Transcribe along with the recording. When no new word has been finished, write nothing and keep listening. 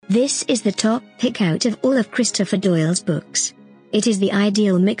This is the top pick out of all of Christopher Doyle's books. It is the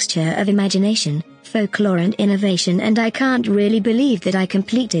ideal mixture of imagination, folklore and innovation, and I can't really believe that I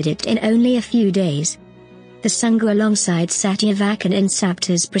completed it in only a few days. The Sangha alongside Satyavakan and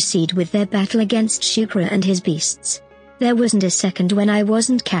Saptas proceed with their battle against Shukra and his beasts. There wasn't a second when I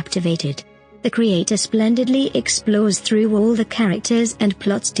wasn't captivated. The creator splendidly explores through all the characters and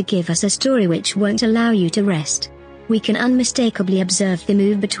plots to give us a story which won't allow you to rest. We can unmistakably observe the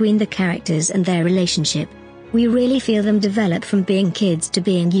move between the characters and their relationship. We really feel them develop from being kids to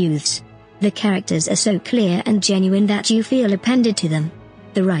being youths. The characters are so clear and genuine that you feel appended to them.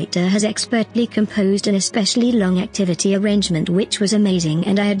 The writer has expertly composed an especially long activity arrangement which was amazing,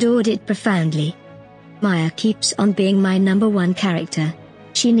 and I adored it profoundly. Maya keeps on being my number one character.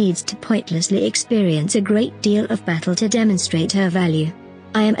 She needs to pointlessly experience a great deal of battle to demonstrate her value.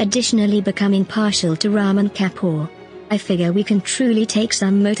 I am additionally becoming partial to Raman Kapoor. I figure we can truly take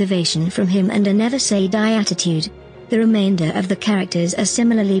some motivation from him and a never say die attitude. The remainder of the characters are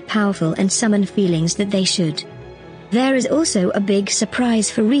similarly powerful and summon feelings that they should. There is also a big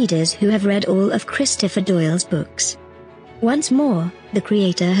surprise for readers who have read all of Christopher Doyle's books. Once more, the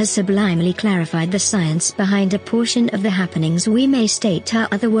creator has sublimely clarified the science behind a portion of the happenings we may state are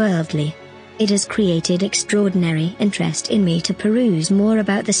otherworldly. It has created extraordinary interest in me to peruse more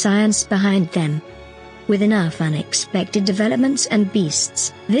about the science behind them. With enough unexpected developments and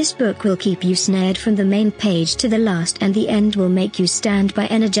beasts, this book will keep you snared from the main page to the last, and the end will make you stand by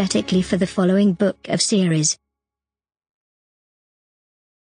energetically for the following book of series.